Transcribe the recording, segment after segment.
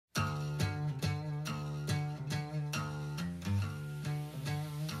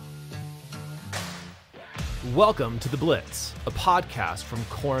Welcome to The Blitz, a podcast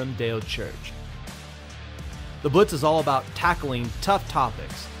from Dale Church. The Blitz is all about tackling tough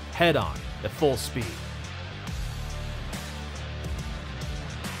topics head-on at full speed.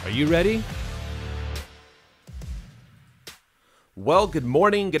 Are you ready? Well, good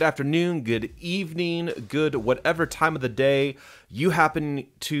morning, good afternoon, good evening, good whatever time of the day you happen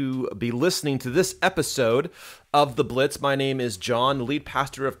to be listening to this episode of The Blitz. My name is John, lead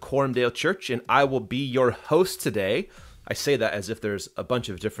pastor of Dale Church, and I will be your host today. I say that as if there's a bunch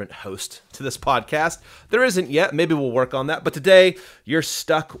of different hosts to this podcast. There isn't yet. Maybe we'll work on that. But today, you're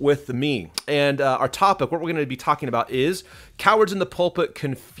stuck with me. And our topic, what we're going to be talking about is cowards in the pulpit,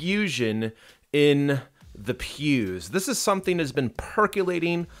 confusion in the pews. This is something that's been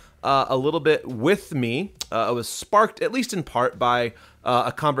percolating a little bit with me. It was sparked, at least in part, by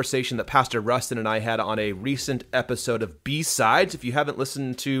a conversation that Pastor Rustin and I had on a recent episode of B-Sides. If you haven't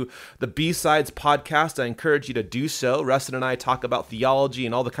listened to the B-Sides podcast, I encourage you to do so. Rustin and I talk about theology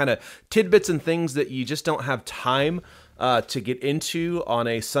and all the kind of tidbits and things that you just don't have time to get into on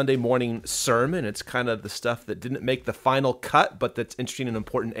a Sunday morning sermon. It's kind of the stuff that didn't make the final cut, but that's interesting and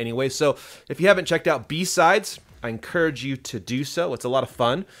important anyway. So if you haven't checked out B-Sides, I encourage you to do so. It's a lot of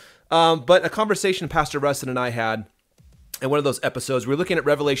fun. But a conversation Pastor Rustin and I had in one of those episodes, we were looking at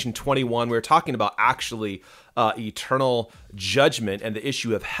Revelation 21. We were talking about actually eternal judgment and the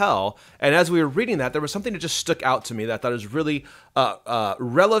issue of hell. And as we were reading that, there was something that just stuck out to me that I thought was really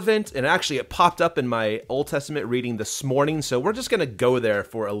relevant. And actually, it popped up in my Old Testament reading this morning. So we're just going to go there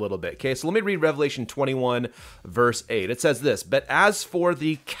for a little bit. Okay, so let me read Revelation 21, verse 8. It says this: "But as for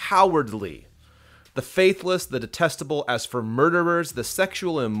the cowardly, the faithless, the detestable, as for murderers, the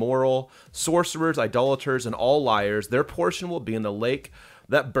sexual immoral, sorcerers, idolaters, and all liars, their portion will be in the lake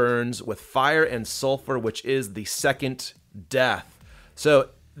that burns with fire and sulfur, which is the second death." So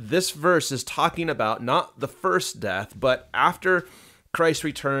this verse is talking about not the first death, but after Christ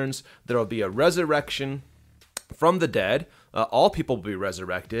returns, there will be a resurrection from the dead. All people will be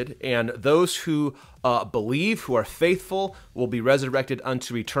resurrected, and those who believe, who are faithful, will be resurrected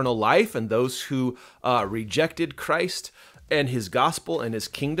unto eternal life, and those who rejected Christ and his gospel and his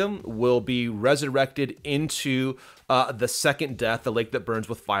kingdom will be resurrected into the second death, the lake that burns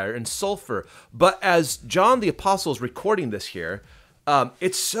with fire and sulfur. But as John the Apostle is recording this here,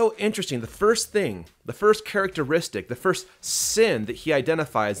 it's so interesting. The first thing, the first characteristic, the first sin that he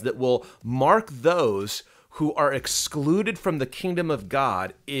identifies that will mark those who are excluded from the kingdom of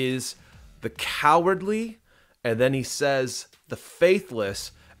God is the cowardly, and then he says the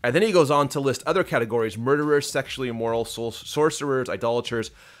faithless, and then he goes on to list other categories: murderers, sexually immoral, sorcerers,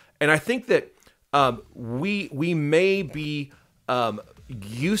 idolaters. And I think that we may be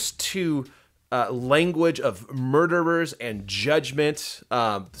used to language of murderers and judgment,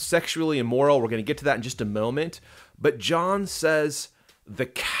 sexually immoral. We're going to get to that in just a moment. But John says the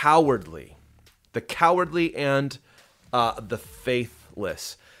cowardly and the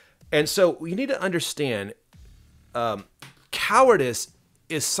faithless. And so we need to understand cowardice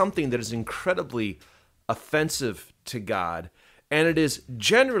is something that is incredibly offensive to God, and it is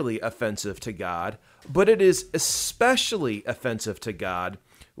generally offensive to God, but it is especially offensive to God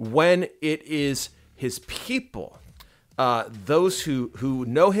when it is his people, those who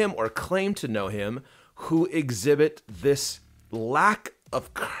know him or claim to know him, who exhibit this lack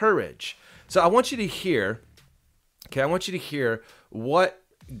of courage. So I want you to hear what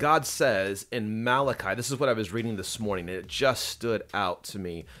God says in Malachi. This is what I was reading this morning, and it just stood out to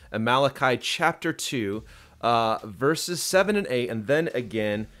me. In Malachi chapter 2, verses 7 and 8, and then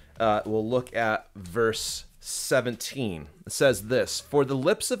again, we'll look at verse 17. It says this: "For the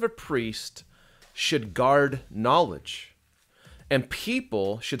lips of a priest should guard knowledge, and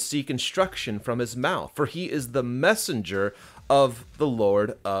people should seek instruction from his mouth, for he is the messenger of the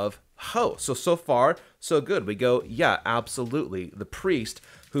Lord of hosts." So far, so good. We go, yeah, absolutely. The priest,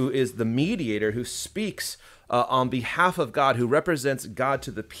 who is the mediator, who speaks on behalf of God, who represents God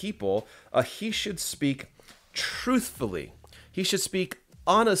to the people, he should speak truthfully. He should speak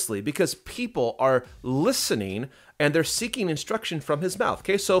honestly, because people are listening and they're seeking instruction from his mouth.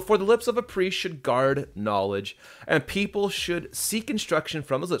 Okay, so for the lips of a priest should guard knowledge, and people should seek instruction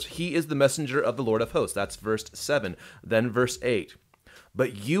from his lips. He is the messenger of the Lord of hosts. That's verse 7. Then verse 8.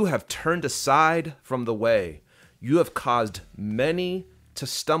 "But you have turned aside from the way. You have caused many to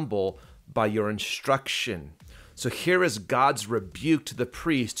stumble by your instruction." So here is God's rebuke to the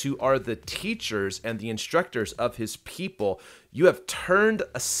priests, who are the teachers and the instructors of his people. You have turned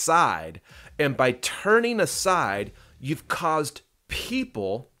aside, and by turning aside, you've caused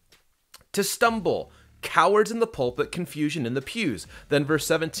people to stumble. cowards in the pulpit, confusion in the pews. Then verse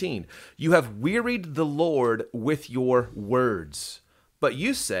 17, you have wearied the Lord with your words. But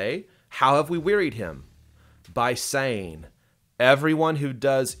you say, how have we wearied him? By saying, everyone who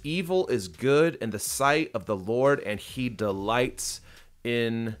does evil is good in the sight of the Lord, and he delights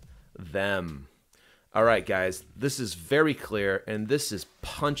in them. All right, guys, this is very clear, and this is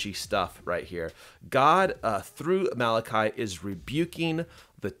punchy stuff right here. God, through Malachi, is rebuking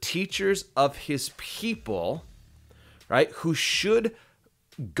the teachers of his people, right, who should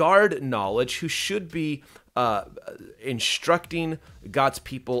guard knowledge, who should be instructing God's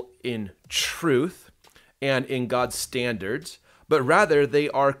people in truth and in God's standards, but rather they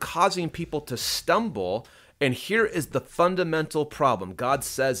are causing people to stumble. And here is the fundamental problem. God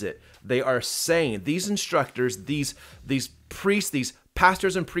says it. They are saying, these instructors, these priests, these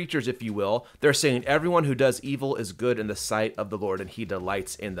pastors and preachers, if you will, they're saying everyone who does evil is good in the sight of the Lord, and he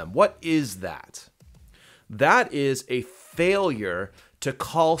delights in them. What is that? That is a failure to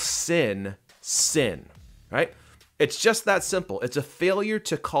call sin, sin, right? It's just that simple. It's a failure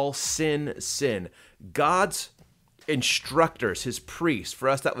to call sin, sin. God's instructors, his priests, for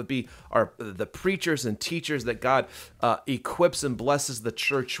us that would be the preachers and teachers that God equips and blesses the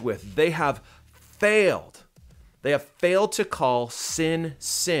church with. They have failed. They have failed to call sin,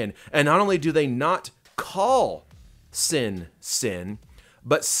 sin. And not only do they not call sin, sin,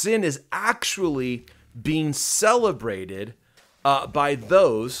 but sin is actually being celebrated by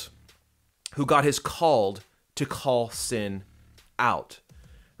those who God has called to call sin out,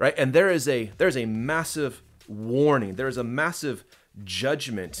 right? And there's a massive warning. There is a massive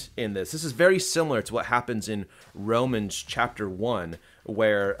judgment in this. This is very similar to what happens in Romans chapter 1,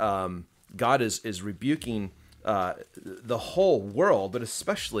 where God is rebuking the whole world, but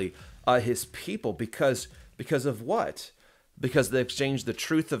especially his people, because of what? Because they exchanged the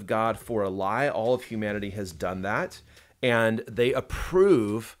truth of God for a lie. All of humanity has done that, and they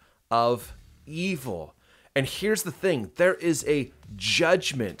approve of evil. And here's the thing. There is a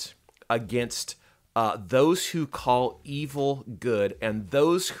judgment against those who call evil good, and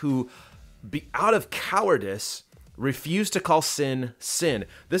those who, out of cowardice, refuse to call sin, sin.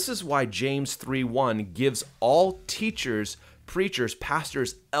 This is why James 3:1 gives all teachers, preachers,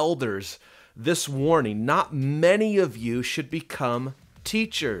 pastors, elders this warning. Not many of you should become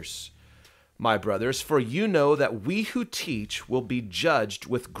teachers, my brothers, for you know that we who teach will be judged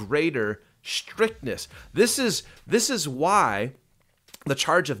with greater strictness. This is why the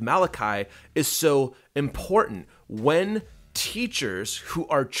charge of Malachi is so important. When teachers who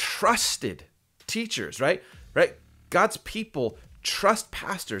are trusted teachers, right? God's people trust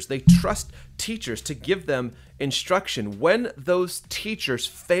pastors. They trust teachers to give them instruction. When those teachers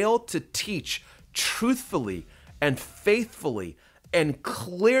fail to teach truthfully and faithfully and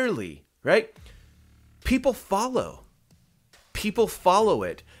clearly, right? People follow. People follow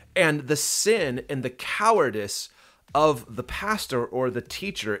it. And the sin and the cowardice of the pastor or the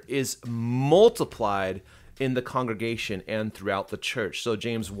teacher is multiplied in the congregation and throughout the church. So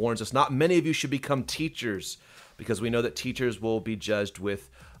James warns us, not many of you should become teachers, because we know that teachers will be judged with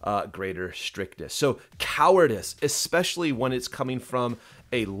greater strictness. So cowardice, especially when it's coming from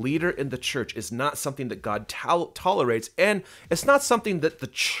a leader in the church, is not something that God tolerates, and it's not something that the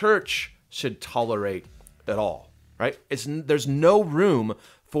church should tolerate at all, right? There's no room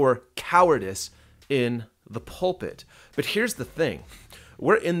for cowardice in the pulpit. But here's the thing.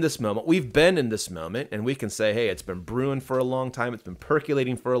 We're in this moment. We've been in this moment, and we can say, hey, it's been brewing for a long time. It's been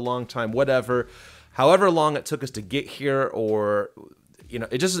percolating for a long time, whatever. However long it took us to get here, or, it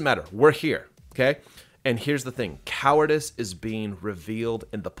just doesn't matter. We're here, okay? And here's the thing. Cowardice is being revealed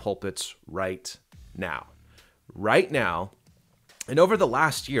in the pulpits right now. Right now, and over the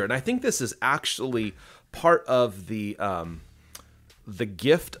last year, and I think this is actually part of the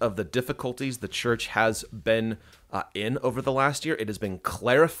gift of the difficulties the church has been in over the last year. It has been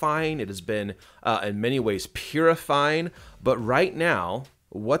clarifying. It has been, in many ways, purifying. But right now,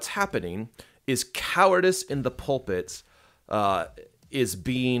 what's happening is cowardice in the pulpits is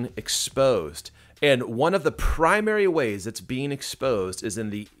being exposed. And one of the primary ways it's being exposed is in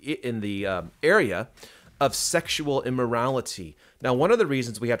the area of sexual immorality. Now, one of the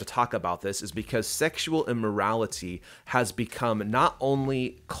reasons we have to talk about this is because sexual immorality has become not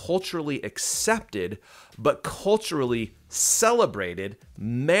only culturally accepted, but culturally celebrated,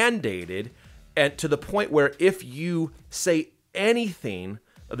 mandated, and to the point where if you say anything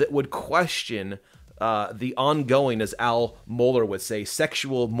that would question the ongoing, as Al Mohler would say,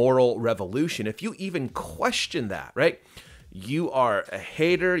 sexual moral revolution, if you even question that, right? You are a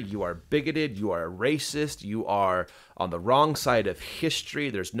hater, you are bigoted, you are a racist, you are on the wrong side of history,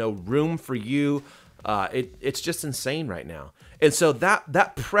 there's no room for you It's just insane right now. And so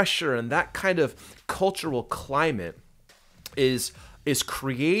that pressure and that kind of cultural climate is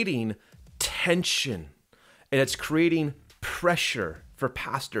creating tension, and it's creating pressure for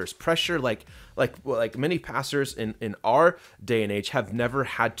pastors. Pressure like many pastors in our day and age have never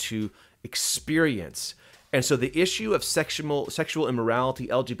had to experience. And so the issue of sexual immorality,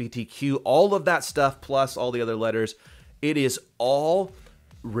 LGBTQ, all of that stuff, plus all the other letters, it is all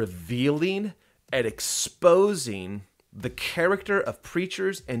revealing and exposing the character of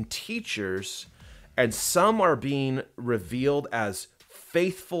preachers and teachers, and some are being revealed as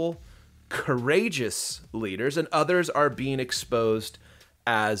faithful, courageous leaders, and others are being exposed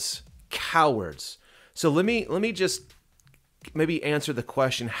as cowards. So let me just maybe answer the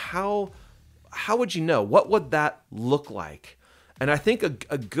question: how would you know? What would that look like? And I think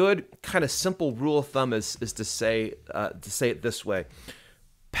a good kind of simple rule of thumb is to say it this way: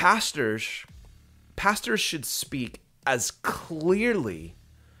 pastors should speak as clearly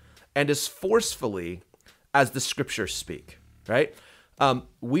and as forcefully as the scriptures speak, right?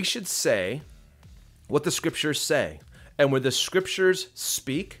 We should say what the scriptures say. And where the scriptures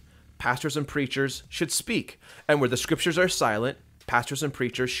speak, pastors and preachers should speak. And where the scriptures are silent, pastors and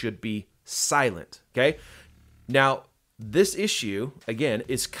preachers should be silent, okay? Now, this issue, again,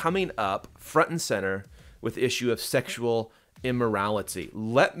 is coming up front and center with the issue of sexual immorality.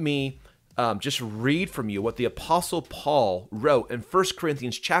 Let me just read from you what the Apostle Paul wrote in 1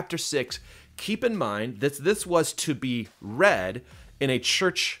 Corinthians chapter 6. Keep in mind that this was to be read in a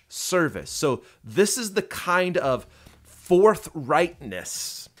church service. So this is the kind of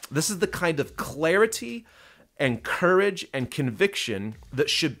forthrightness, this is the kind of clarity and courage and conviction that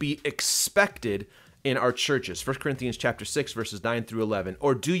should be expected in our churches. 1 Corinthians chapter 6, verses 9 through 11.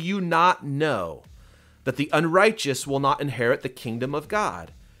 Or do you not know that the unrighteous will not inherit the kingdom of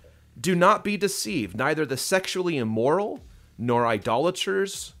God? Do not be deceived. Neither the sexually immoral, nor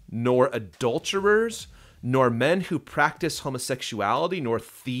idolaters, nor adulterers, nor men who practice homosexuality, nor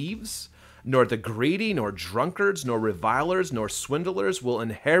thieves, nor the greedy, nor drunkards, nor revilers, nor swindlers will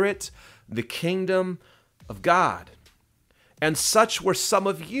inherit the kingdom of God. And such were some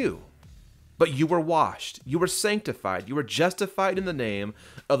of you. But you were washed, you were sanctified, you were justified in the name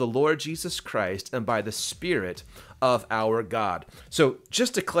of the Lord Jesus Christ and by the Spirit of our God. So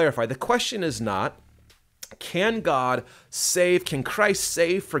just to clarify, the question is not, can God save, can Christ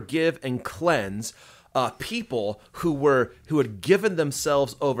save, forgive, and cleanse people who had given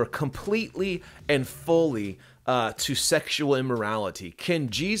themselves over completely and fully to sexual immorality? Can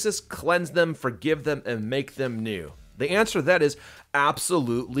Jesus cleanse them, forgive them, and make them new? The answer to that is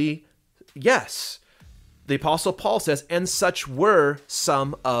absolutely yes. The Apostle Paul says, and such were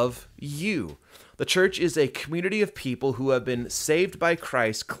some of you. The church is a community of people who have been saved by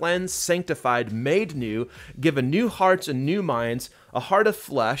Christ, cleansed, sanctified, made new, given new hearts and new minds, a heart of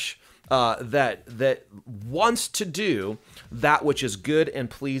flesh that wants to do that which is good and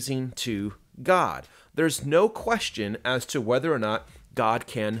pleasing to God. There's no question as to whether or not God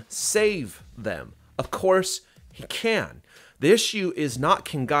can save them. Of course, he can. The issue is not,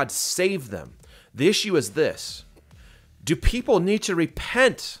 can God save them? The issue is this: do people need to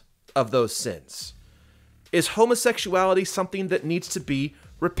repent of those sins? Is homosexuality something that needs to be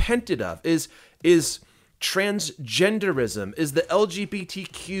repented of? Is transgenderism, is the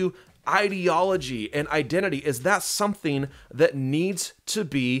LGBTQ ideology and identity, is that something that needs to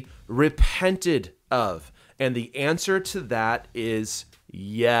be repented of? And the answer to that is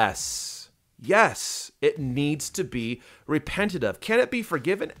yes. Yes, it needs to be repented of. Can it be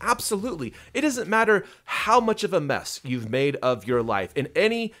forgiven? Absolutely. It doesn't matter how much of a mess you've made of your life in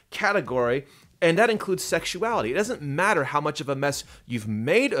any category, and that includes sexuality. It doesn't matter how much of a mess you've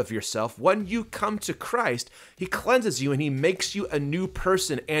made of yourself. When you come to Christ, he cleanses you and he makes you a new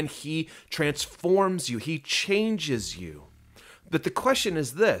person and he transforms you. He changes you. But the question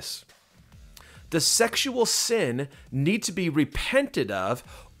is this: does sexual sin need to be repented of?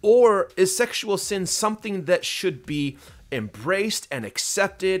 Or is sexual sin something that should be embraced and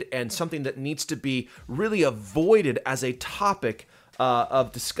accepted and something that needs to be really avoided as a topic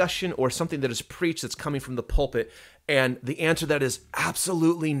of discussion or something that is preached that's coming from the pulpit? And the answer to that is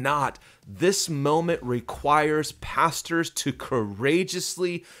absolutely not. This moment requires pastors to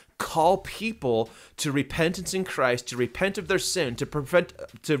courageously call people to repentance in Christ, to repent of their sin, to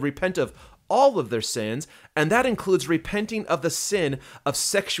repent of all of their sins, and that includes repenting of the sin of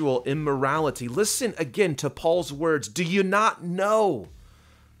sexual immorality. Listen again to Paul's words. Do you not know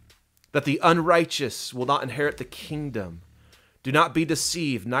that the unrighteous will not inherit the kingdom? Do not be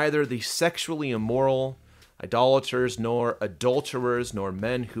deceived. Neither the sexually immoral, idolaters, nor adulterers, nor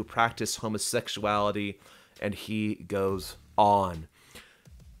men who practice homosexuality. And he goes on.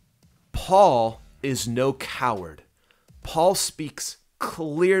 Paul is no coward. Paul speaks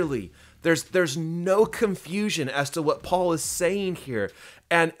clearly. There's no confusion as to what Paul is saying here.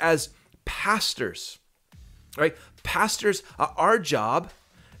 And as pastors, right? Pastors, our job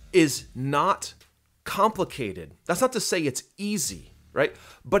is not complicated. That's not to say it's easy, right?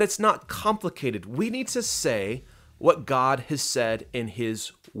 But it's not complicated. We need to say what God has said in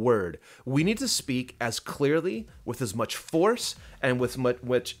his word. We need to speak as clearly, with as much force, and with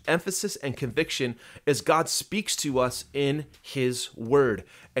much emphasis and conviction as God speaks to us in his word.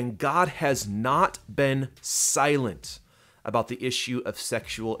 And God has not been silent about the issue of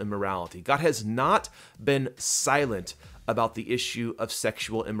sexual immorality. God has not been silent about the issue of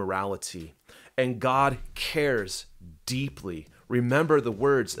sexual immorality. And God cares deeply. Remember the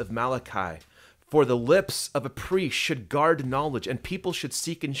words of Malachi. For the lips of a priest should guard knowledge, and people should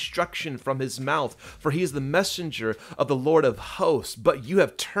seek instruction from his mouth. For he is the messenger of the Lord of hosts. But you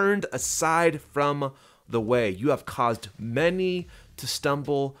have turned aside from the way. You have caused many to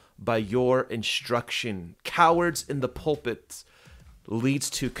stumble by your instruction. Cowards in the pulpit leads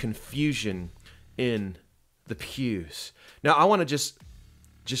to confusion in the pews. Now, I want to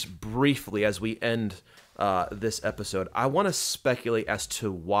just briefly, as we end this episode, I want to speculate as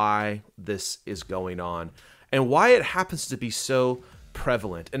to why this is going on and why it happens to be so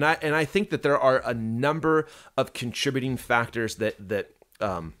prevalent. And I think that there are a number of contributing factors that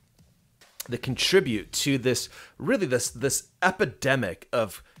contribute to this epidemic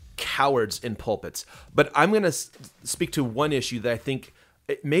of cowards in pulpits. But I'm going to speak to one issue that I think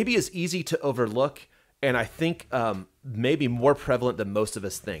it maybe is easy to overlook, and I think maybe more prevalent than most of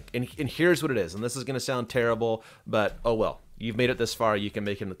us think. And here's what it is. And this is going to sound terrible, but oh well. You've made it this far. You can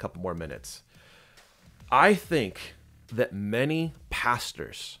make it in a couple more minutes. I think that many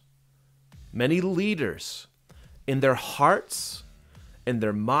pastors, many leaders, in their hearts, in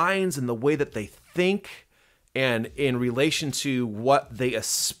their minds, in the way that they think, and in relation to what they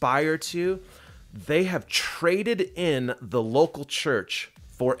aspire to, they have traded in the local church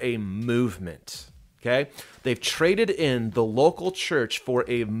for a movement. Okay? They've traded in the local church for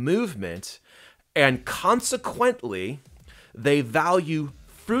a movement, and consequently, they value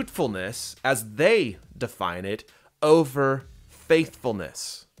fruitfulness, as they define it, over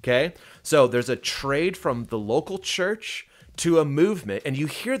faithfulness. Okay? So there's a trade from the local church to a movement, and you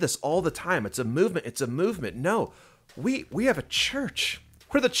hear this all the time. It's a movement. It's a movement. No, we have a church.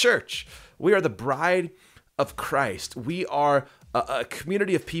 We're the church. We are the bride of Christ. We are a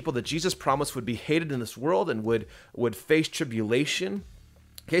community of people that Jesus promised would be hated in this world and would face tribulation.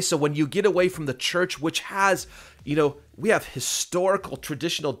 Okay, so when you get away from the church, which has, we have historical,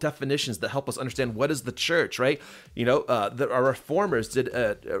 traditional definitions that help us understand what is the church, right? Our reformers did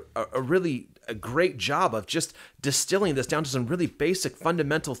a really great job of just distilling this down to some really basic,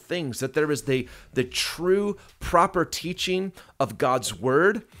 fundamental things, that there is the true, proper teaching of God's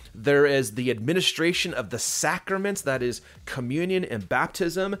word. There is the administration of the sacraments, that is communion and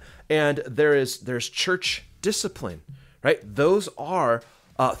baptism, and there's church discipline, right? Those are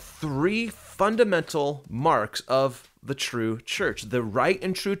three fundamental marks of the true church: the right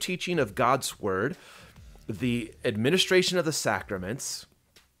and true teaching of God's word, the administration of the sacraments,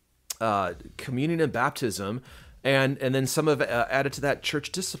 communion and baptism, and then some of added to that,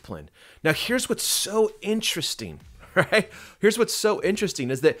 church discipline. Now, here's what's so interesting, right? Here's what's so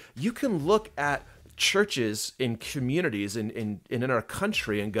interesting is that you can look at churches in communities in our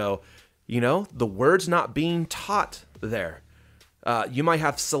country and go, the word's not being taught there. You might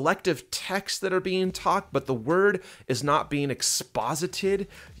have selective texts that are being taught, but the word is not being exposited.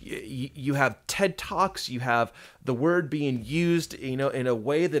 You have TED Talks, you have the word being used, in a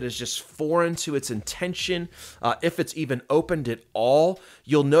way that is just foreign to its intention. If it's even opened at all,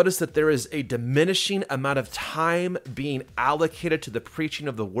 you'll notice that there is a diminishing amount of time being allocated to the preaching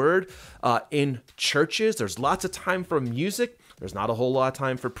of the word in churches. There's lots of time for music. There's not a whole lot of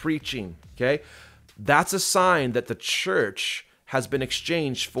time for preaching, okay? That's a sign that the church has been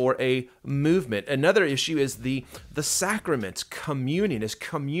exchanged for a movement. Another issue is the sacraments, communion. Is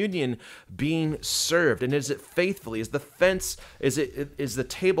communion being served, and is it faithfully? Is the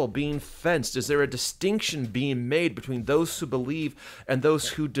table being fenced? Is there a distinction being made between those who believe and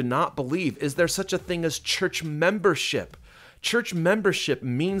those who do not believe? Is there such a thing as church membership? Church membership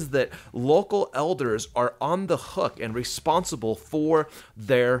means that local elders are on the hook and responsible for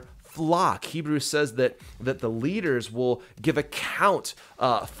their flock. Hebrews says that the leaders will give account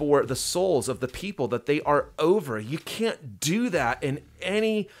for the souls of the people that they are over. You can't do that in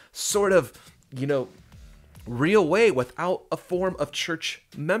any sort of, real way without a form of church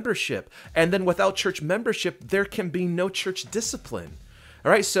membership. And then without church membership, there can be no church discipline.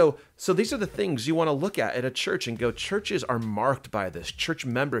 All right, so these are the things you want to look at a church and go, churches are marked by this. Church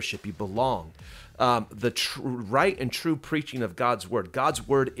membership, you belong. The right and true preaching of God's word. God's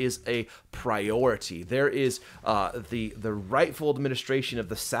word is a priority. There is the rightful administration of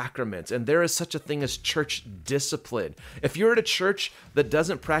the sacraments, and there is such a thing as church discipline. If you're at a church that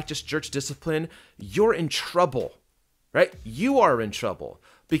doesn't practice church discipline, you're in trouble, right? You are in trouble.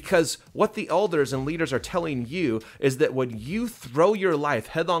 Because what the elders and leaders are telling you is that when you throw your life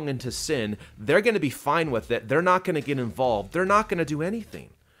headlong into sin, they're going to be fine with it. They're not going to get involved. They're not going to do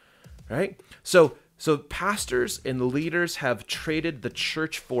anything, right? So pastors and leaders have traded the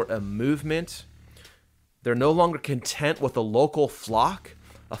church for a movement. They're no longer content with a local flock,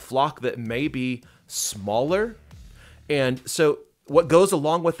 a flock that may be smaller. And so what goes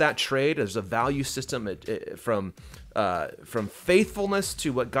along with that trade is a value system from faithfulness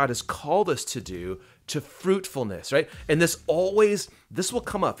to what God has called us to do, to fruitfulness, right? And this will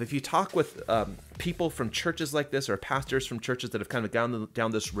come up. If you talk with people from churches like this or pastors from churches that have kind of gone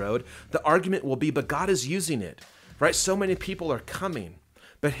down this road, the argument will be, but God is using it, right? So many people are coming.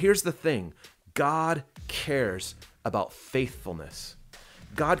 But here's the thing. God cares about faithfulness.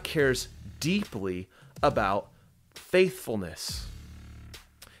 God cares deeply about faithfulness.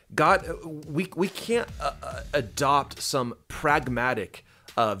 God, we can't adopt some pragmatic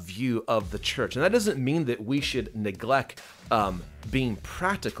view of the church. And that doesn't mean that we should neglect being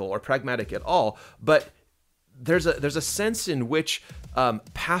practical or pragmatic at all, but there's a sense in which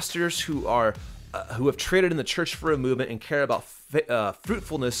pastors who have traded in the church for a movement and care about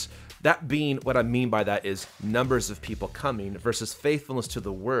fruitfulness, that being, what I mean by that is numbers of people coming versus faithfulness to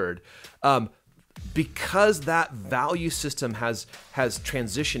the word, because that value system has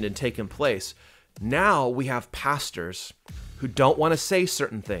transitioned and taken place. Now we have pastors who don't want to say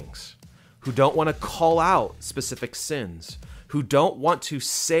certain things, who don't want to call out specific sins, who don't want to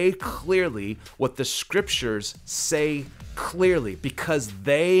say clearly what the scriptures say clearly, because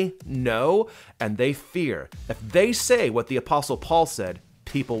they know and they fear if they say what the Apostle Paul said,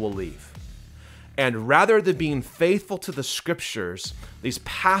 people will leave. And rather than being faithful to the scriptures, these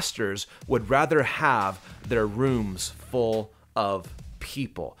pastors would rather have their rooms full of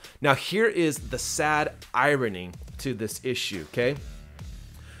people. Now, here is the sad irony to this issue, okay?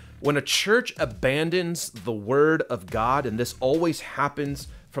 When a church abandons the word of God, and this always happens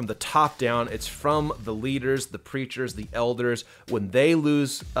from the top down, it's from the leaders, the preachers, the elders. When they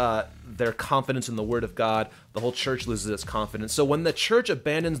lose their confidence in the word of God, the whole church loses its confidence. So when the church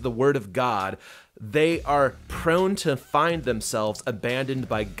abandons the word of God, they are prone to find themselves abandoned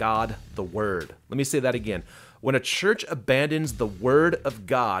by God, the word. Let me say that again. When a church abandons the word of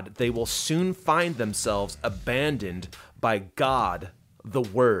God, they will soon find themselves abandoned by God, the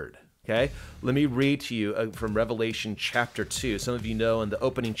word. Okay, let me read to you from Revelation chapter 2. Some of you know in the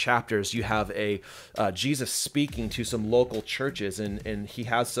opening chapters, you have Jesus speaking to some local churches, and he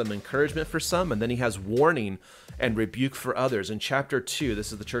has some encouragement for some, and then he has warning and rebuke for others. In chapter 2,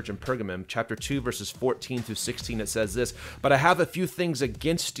 this is the church in Pergamum, chapter 2, verses 14 through 16, it says this, "But I have a few things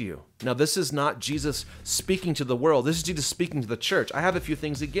against you." Now, this is not Jesus speaking to the world. This is Jesus speaking to the church. "I have a few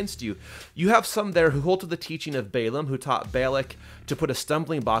things against you. You have some there who hold to the teaching of Balaam, who taught Balak to put a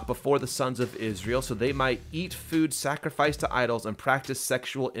stumbling block before the sons of Israel, so they might eat food sacrificed to idols and practice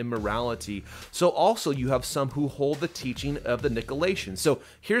sexual immorality. So also you have some who hold the teaching of the Nicolaitans." So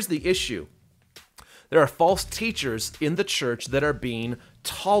here's the issue. There are false teachers in the church that are being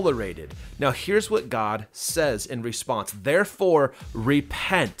tolerated. Now, here's what God says in response. Therefore,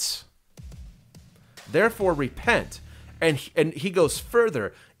 repent. Therefore, repent. And he goes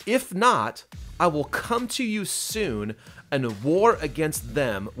further. "If not, I will come to you soon and war against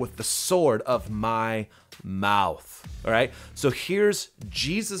them with the sword of my mouth." All right. So here's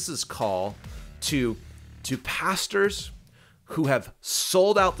Jesus's call to pastors who have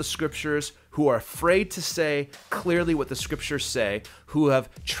sold out the scriptures, who are afraid to say clearly what the scriptures say, who have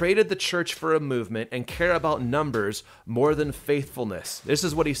traded the church for a movement and care about numbers more than faithfulness. This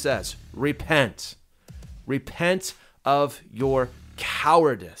is what he says. Repent. Repent of your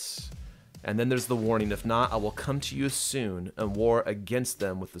cowardice. And then there's the warning, "If not, I will come to you soon and war against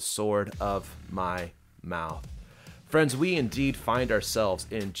them with the sword of my mouth." Friends, we indeed find ourselves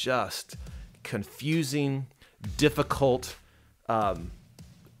in just confusing, difficult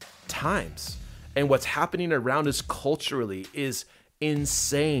times. And what's happening around us culturally is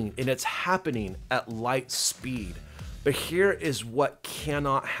insane, and it's happening at light speed. But here is what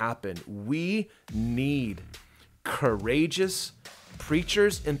cannot happen. We need courageous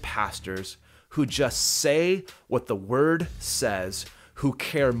preachers and pastors who just say what the word says, who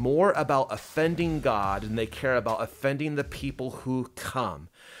care more about offending God than they care about offending the people who come.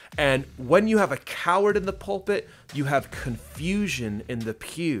 And when you have a coward in the pulpit, you have confusion in the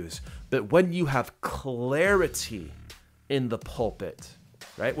pews. But when you have clarity in the pulpit,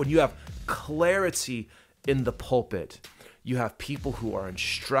 right? When you have clarity in the pulpit, you have people who are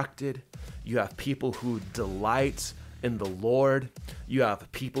instructed. You have people who delight in the Lord. You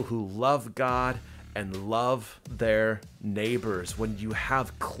have people who love God and love their neighbors. When you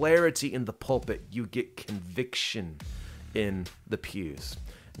have clarity in the pulpit, you get conviction in the pews.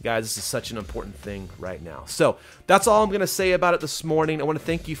 Guys, this is such an important thing right now. So that's all I'm going to say about it this morning. I want to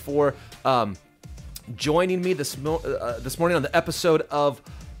thank you for joining me this morning on the episode of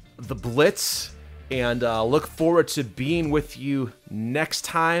The Blitz, and look forward to being with you next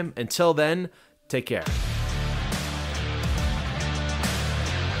time. Until then, take care.